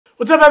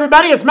What's up,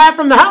 everybody? It's Matt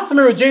from the house. I'm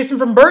here with Jayson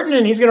from Burton,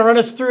 and he's going to run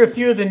us through a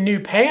few of the new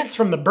pants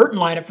from the Burton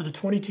lineup for the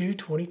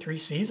 22-23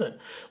 season.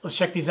 Let's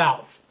check these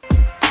out.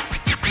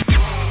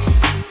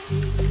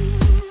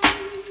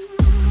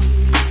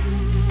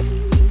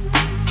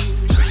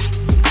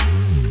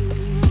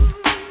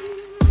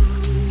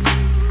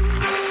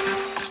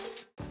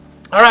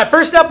 All right,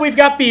 first up, we've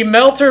got the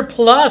Melter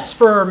Plus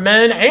for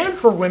men and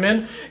for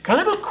women. Kind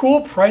of a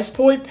cool price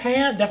point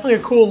pant. Definitely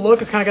a cool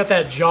look. It's kind of got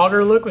that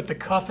jogger look with the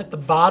cuff at the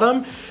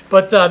bottom.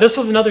 But this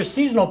was another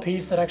seasonal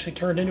piece that actually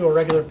turned into a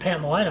regular pant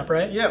in the lineup,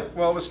 right? Yeah,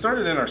 well, it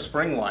started in our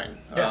spring line.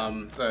 Yeah.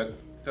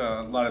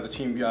 A lot of the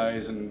team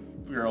guys and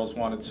girls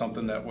wanted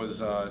something that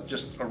was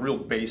just a real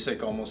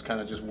basic, almost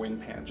kind of just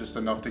wind pant, just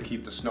enough to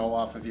keep the snow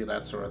off of you,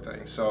 that sort of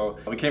thing. So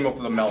we came up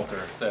with a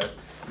melter that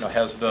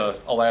has the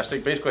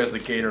elastic, basically has the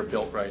gaiter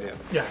built right in.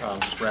 Yeah.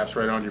 Just wraps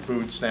right on your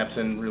boot, snaps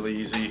in really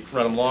easy.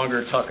 Run them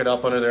longer, tuck it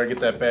up under there, get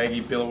that baggy,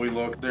 billowy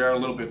look. They are a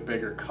little bit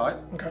bigger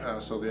cut,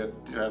 so they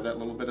have that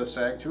little bit of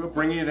sag to it.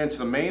 Bringing it into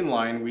the main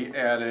line, we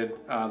added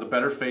the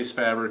better face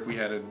fabric, we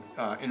added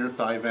inner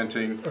thigh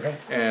venting,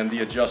 and the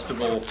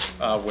adjustable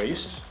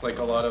waist, like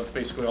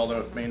basically all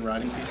the main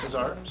riding pieces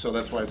are. So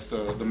that's why it's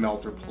the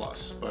Melter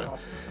Plus.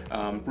 But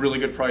really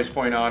good price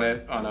point on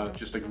it, on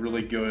just a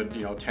really good,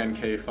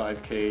 10K,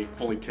 5K,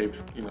 fully taped,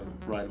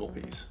 rideable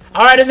piece.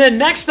 All right, and then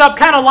next up,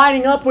 kind of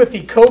lining up with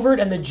the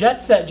Covert and the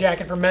Jet Set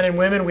jacket for men and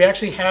women, we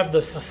actually have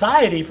the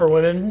Society for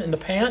women in the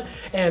pant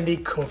and the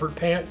Covert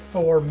pant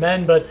for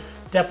men, but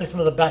definitely some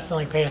of the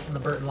best-selling pants in the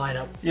Burton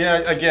lineup. Yeah,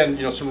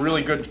 again, some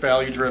really good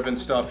value-driven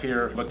stuff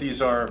here, but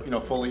these are,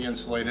 fully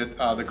insulated.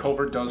 The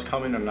Covert does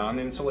come in a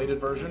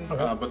non-insulated version,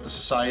 but the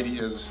Society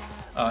is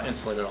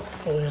insulated all the way.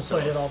 Fully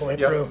insulated all the way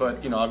through.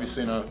 But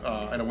obviously in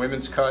a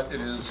women's cut,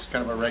 it is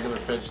kind of a regular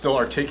fit. Still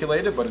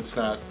articulated, but it's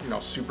not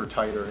super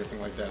tight or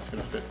anything like that. It's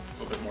going to fit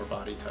a little bit more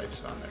body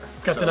types on there.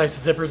 Got the nice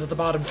zippers at the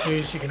bottom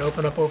too, so you can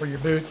open up over your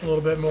boots a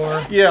little bit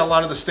more. Yeah, a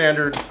lot of the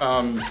standard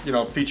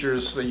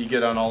features that you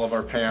get on all of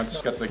our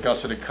pants. Got the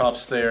gusseted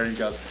cuffs there. You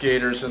got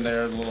gaiters in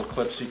there, little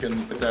clips. You can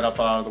get that up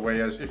out of the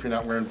way as if you're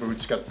not wearing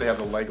boots. They have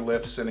the leg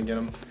lifts in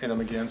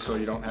them again, so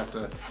you don't have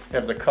to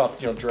have the cuff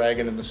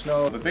dragging in the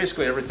snow. But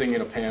basically everything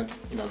in a pant,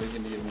 that you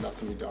need and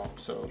nothing you don't.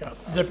 So got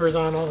zippers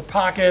on all the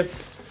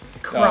pockets,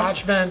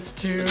 crotch vents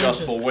too.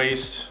 Adjustable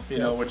waist,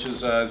 which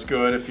is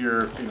good if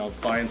you're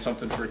buying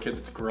something for a kid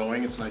that's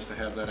growing. It's nice to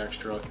have that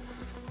extra,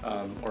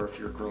 or if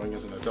you're growing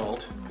as an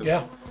adult.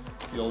 Yeah.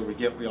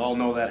 We all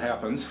know that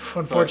happens.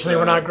 Unfortunately,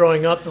 we're not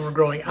growing up, but we're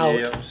growing out.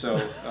 Yeah. So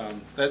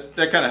that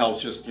kind of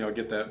helps just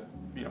get that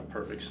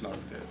perfect snug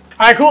fit.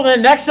 All right, cool.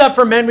 Then next up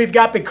for men, we've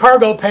got the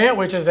cargo pant,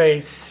 which is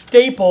a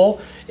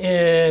staple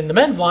in the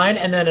men's line,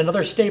 and then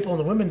another staple in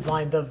the women's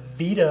line, the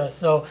Vita.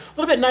 So a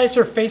little bit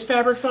nicer face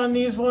fabrics on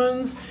these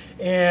ones,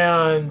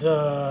 and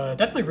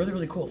definitely really,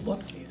 really cool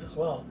look to these as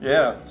well.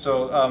 Yeah.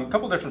 So a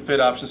couple different fit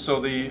options. So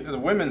the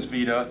women's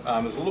Vita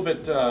is a little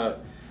bit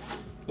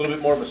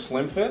more of a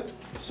slim fit.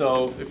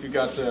 So if you've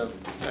got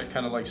that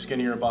kind of like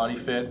skinnier body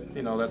fit,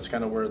 that's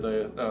kind of where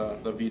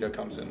the Vita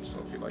comes in.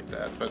 So if you like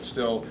that, but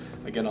still,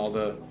 again, all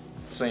the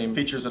same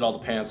features that all the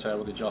pants have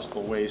with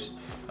adjustable waist,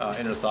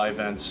 inner thigh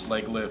vents,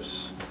 leg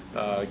lifts,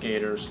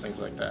 gaiters,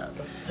 things like that.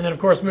 And then of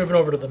course, moving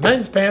over to the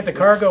men's pant, the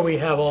cargo, we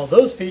have all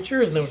those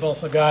features, and then we've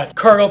also got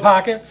cargo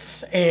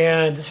pockets,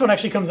 and this one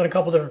actually comes in a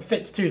couple different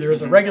fits too. There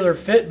is a regular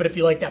fit, but if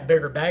you like that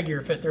bigger,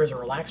 baggier fit, there is a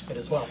relaxed fit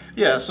as well.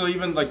 Yeah, so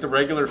even like the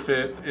regular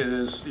fit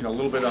is a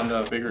little bit on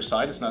the bigger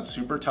side. It's not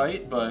super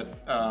tight, but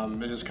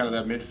it is kind of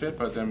that mid fit,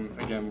 but then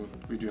again,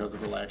 we do have the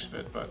relaxed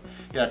fit. But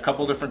yeah, a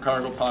couple different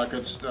cargo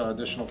pockets,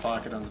 additional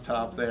pocket on the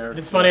top there.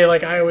 It's funny,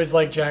 like I always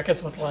like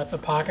jackets with lots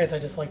of pockets. I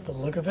just like the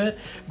look of it,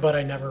 but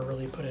I never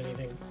really put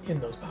anything in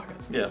those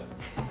pockets. Yeah,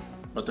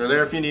 but they're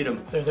there if you need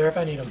them. They're there if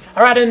I need them.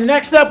 All right, and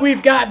next up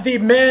we've got the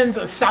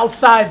men's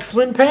Southside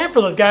Slim Pant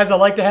for those guys that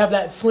like to have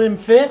that slim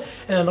fit.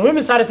 And on the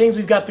women's side of things,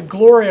 we've got the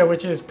Gloria,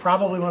 which is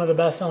probably one of the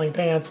best-selling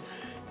pants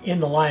in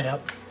the lineup.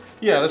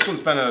 Yeah, this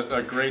one's been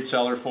a great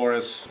seller for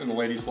us in the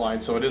ladies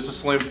line. So it is a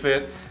slim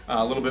fit,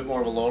 a little bit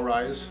more of a low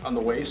rise on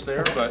the waist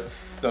there, but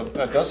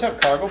it does have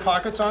cargo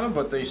pockets on them,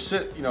 but they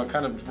sit,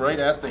 kind of right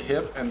at the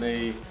hip, and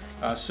they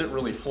sit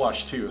really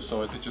flush too.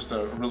 So it's just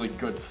a really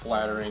good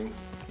flattering,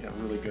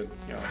 really good,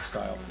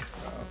 style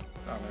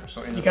on there.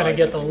 So you kind of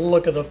get the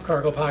look of the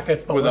cargo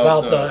pockets, but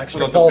without the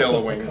extra bulk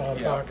of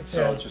the pockets.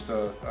 So it's just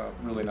a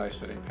really nice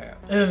fitting pant.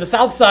 And then the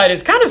south side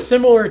is kind of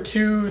similar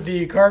to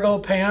the cargo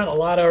pant. A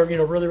lot of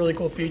really, really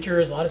cool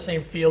features, a lot of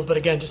same feels, but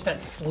again, just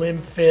that slim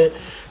fit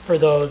for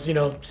those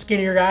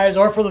skinnier guys,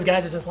 or for those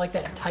guys that just like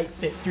that tight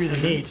fit through the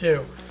knee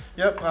too.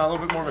 Yep, a little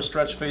bit more of a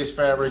stretch face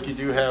fabric. You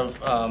do have,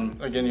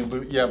 again,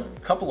 you have a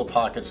couple of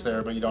pockets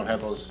there, but you don't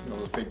have those,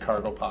 those big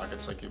cargo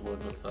pockets like you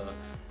would with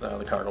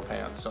the cargo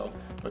pants. So,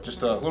 but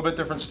just a little bit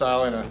different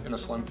style in a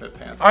slim fit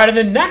pant. All right, and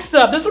then next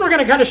up, this one we're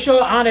going to kind of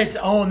show on its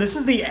own. This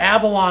is the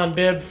Avalon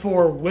bib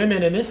for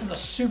women, and this is a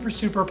super,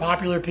 super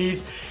popular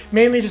piece,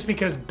 mainly just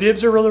because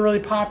bibs are really, really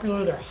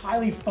popular. They're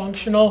highly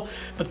functional,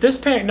 but this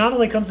pant not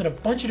only comes in a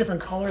bunch of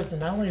different colors,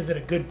 and not only is it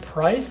a good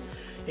price,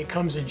 It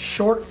comes in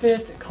short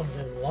fits, it comes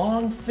in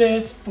long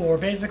fits. For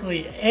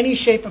basically any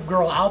shape of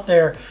girl out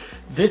there,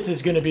 this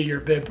is going to be your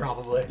bib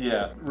probably.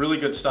 Yeah, really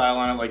good style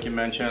on it, like you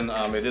mentioned.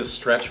 It is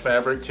stretch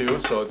fabric too,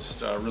 so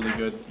it's really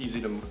good,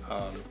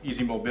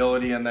 easy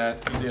mobility in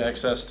that, easy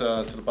access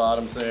to the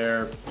bottoms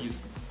there. You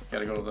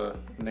gotta go to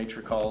the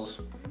nature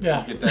calls.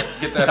 Yeah. Get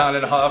that on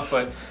and off,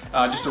 but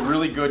just a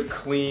really good,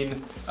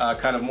 clean,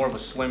 kind of more of a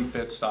slim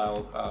fit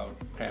style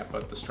pant.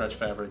 But the stretch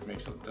fabric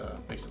makes it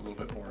a little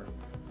bit more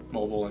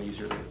mobile and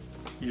easier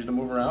to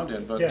move around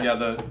in. But yeah,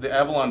 the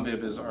Avalon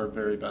bib is our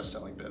very best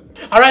selling bib.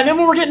 All right, and then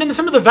when we're getting into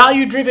some of the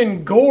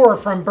value-driven gore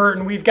from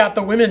Burton, we've got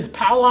the women's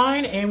POW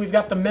line and we've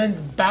got the men's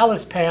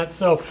ballast pants.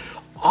 So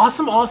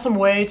awesome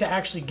way to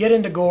actually get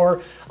into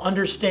gore,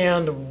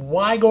 understand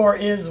why gore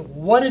is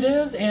what it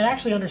is, and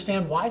actually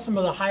understand why some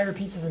of the higher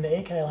pieces in the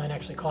AK line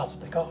actually cost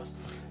what they cost.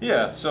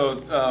 Yeah, so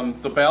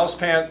the ballast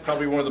pant,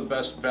 probably one of the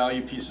best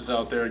value pieces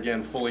out there.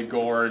 Again, fully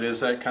gore. It is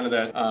that kind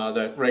of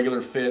that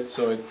regular fit,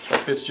 so it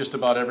fits just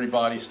about every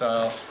body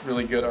style.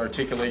 Really good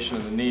articulation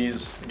of the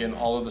knees. Again,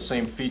 all of the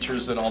same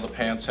features that all the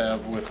pants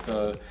have with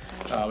the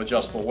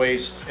adjustable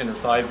waist, inner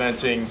thigh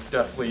venting.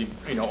 Definitely,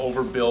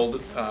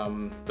 overbuild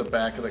the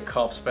back of the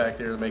cuffs back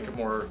there to make it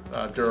more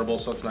durable,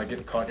 so it's not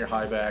getting caught in your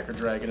high back or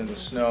dragging in the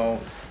snow.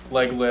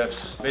 Leg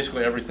lifts,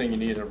 basically everything you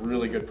need at a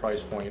really good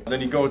price point.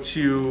 Then you go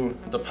to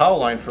the POW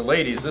line for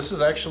ladies. This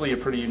is actually a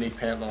pretty unique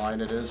pant in the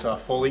line. It is a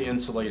fully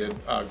insulated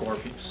gore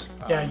piece.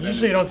 Yeah,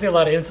 usually you don't see a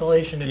lot of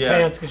insulation in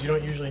pants because you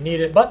don't usually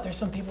need it, but there's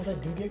some people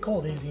that do get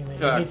cold easy and they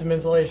do need some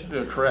insulation.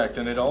 Yeah, correct,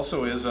 and it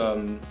also is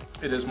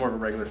it is more of a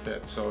regular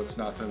fit, so it's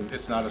not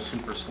a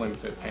super slim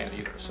fit pant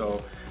either.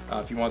 So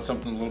if you want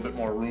something a little bit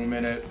more room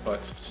in it,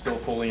 but still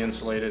fully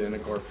insulated in a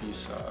gore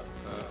piece,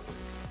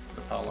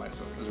 the POW line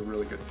is a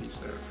really good piece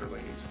there for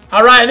ladies.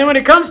 All right, and then when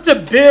it comes to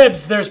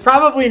bibs, there's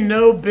probably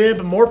no bib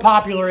more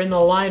popular in the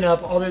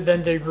lineup other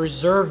than the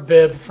Reserve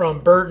bib from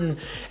Burton.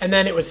 And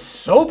then it was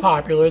so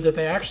popular that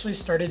they actually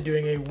started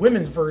doing a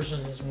women's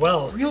version as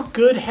well. Real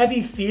good,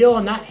 heavy feel,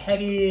 and not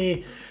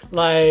heavy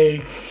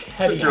like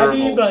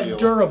heavy, but feel.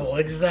 Durable,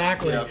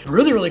 exactly. Yeah.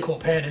 Really cool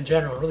pant in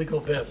general, really cool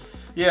bib.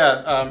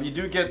 Yeah, you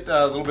do get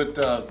a little bit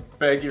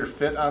baggier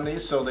fit on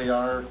these, so they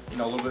are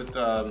a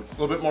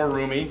little bit more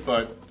roomy,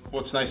 but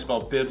what's nice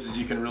about bibs is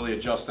you can really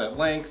adjust that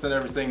length and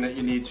everything that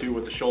you need to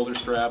with the shoulder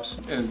straps,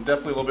 and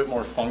definitely a little bit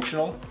more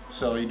functional.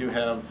 So you do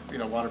have,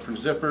 waterproof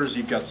zippers,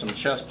 you've got some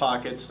chest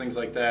pockets, things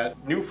like that.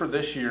 New for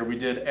this year, we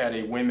did add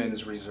a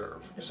women's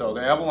Reserve. So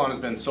the Avalon has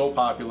been so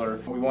popular,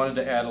 we wanted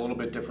to add a little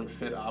bit different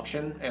fit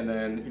option, and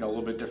then, a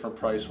little bit different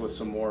price with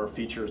some more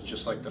features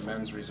just like the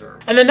men's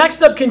Reserve. And then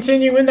next up,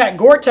 continuing that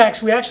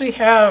Gore-Tex, we actually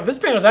have, this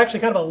pant is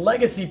actually kind of a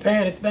legacy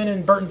pant. It's been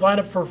in Burton's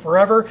lineup for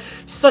forever.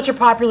 Such a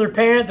popular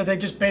pant that they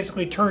just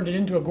basically turned it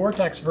into a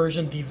Gore-Tex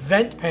version, the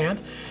Vent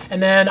pant.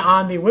 And then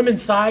on the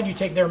women's side, you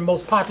take their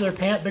most popular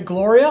pant, the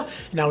Gloria.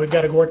 Now we've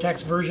got a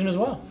Gore-Tex version as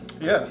well.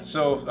 Yeah,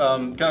 so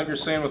kind of like you're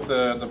saying with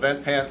the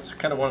Vent pant, it's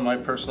kind of one of my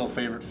personal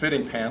favorite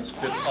fitting pants.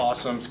 Fits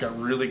awesome. It's got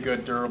really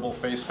good durable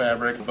face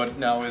fabric, but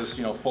now is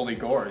fully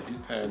gore.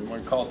 And what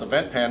we call it the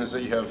Vent pant is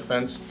that you have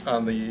vents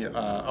on the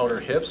outer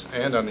hips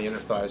and on the inner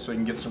thighs, so you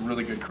can get some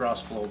really good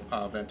cross flow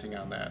venting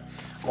on that.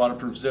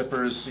 Waterproof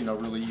zippers,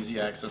 really easy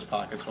access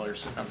pockets while you're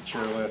sitting on the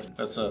chairlift.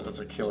 That's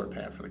a killer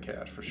pant for the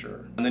cash for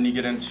sure. And then you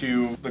get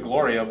into the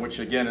Gloria, which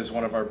again is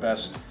one of our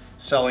best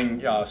selling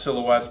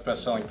silhouettes,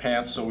 best-selling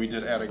pants, so we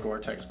did add a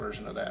Gore-Tex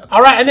version of that.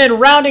 All right, and then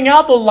rounding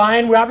out the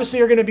line, we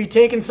obviously are going to be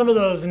taking some of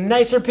those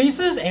nicer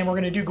pieces, and we're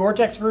going to do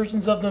Gore-Tex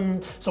versions of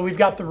them. So we've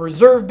got the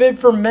Reserve bib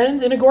for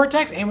men's in a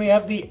Gore-Tex, and we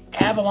have the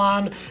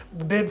Avalon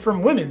bib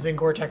from women's in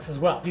Gore-Tex as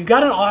well. You've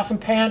got an awesome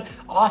pant,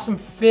 awesome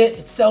fit,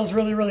 it sells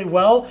really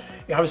well.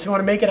 You obviously want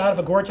to make it out of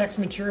a Gore-Tex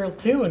material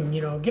too,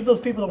 and give those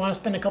people that want to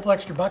spend a couple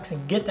extra bucks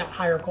and get that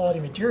higher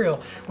quality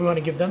material, we want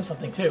to give them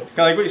something too. Kind of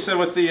like what you said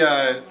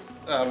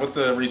with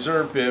the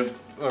Reserve bib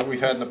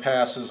we've had in the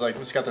past is like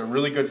it's got the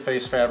really good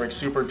face fabric,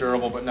 super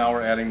durable, but now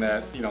we're adding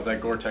that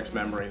that Gore-Tex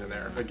membrane in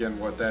there. Again,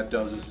 what that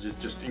does is it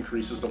just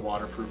increases the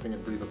waterproofing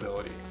and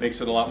breathability.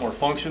 Makes it a lot more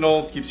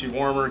functional, keeps you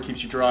warmer,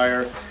 keeps you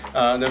drier.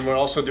 And then we're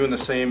also doing the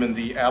same in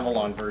the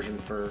Avalon version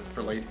for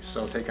ladies.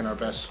 So taking our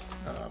best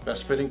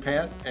fitting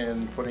pant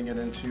and putting it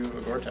into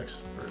a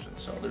Gore-Tex version.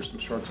 So there's some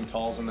shorts and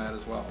talls in that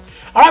as well.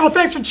 All right, well,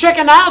 thanks for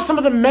checking out some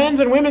of the men's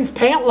and women's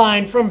pant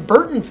line from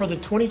Burton for the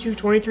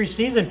 22-23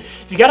 season.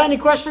 If you got any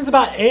questions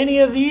about any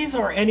of these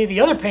or any of the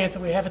other pants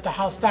that we have at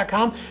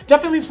thehouse.com,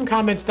 definitely leave some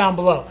comments down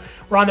below.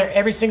 We're on there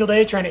every single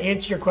day trying to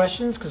answer your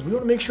questions because we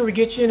want to make sure we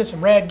get you into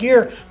some rad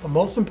gear, but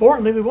most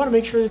importantly, we want to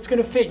make sure it's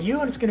going to fit you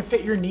and it's going to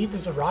fit your needs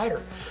as a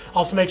rider.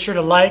 Also, make sure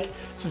to like,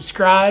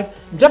 subscribe,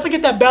 and definitely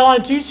get that bell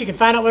on too so you can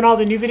find out when all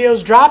the new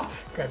videos drop.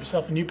 Grab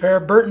yourself a new pair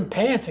of Burton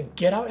pants and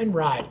get out and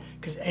ride,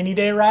 because any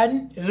day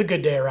riding is a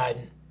good day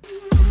riding.